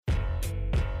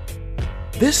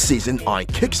This season on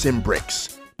Kicks and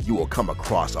Bricks, you will come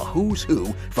across a who's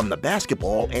who from the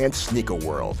basketball and sneaker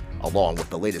world, along with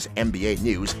the latest NBA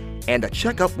news and a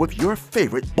checkup with your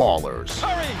favorite ballers.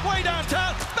 Curry, way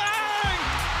downtown, bang!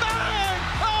 Bang!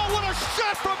 Oh, what a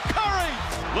shot from Curry!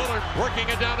 Lillard working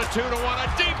it down to 2-1, a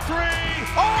deep three!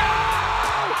 Oh!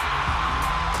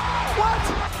 What?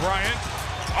 Bryant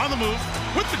on the move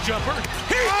with the jumper.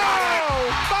 He my!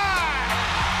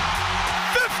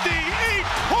 58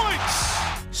 points!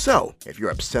 So, if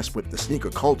you're obsessed with the sneaker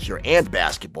culture and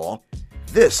basketball,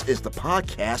 this is the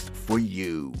podcast for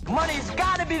you. Money's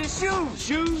gotta be the shoes.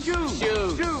 Shoes.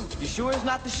 You sure it's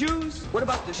not the shoes? What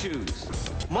about the shoes?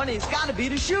 Money's gotta be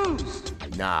the shoes.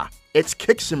 Nah, it's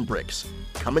Kicks and Bricks,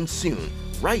 coming soon,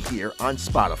 right here on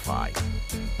Spotify.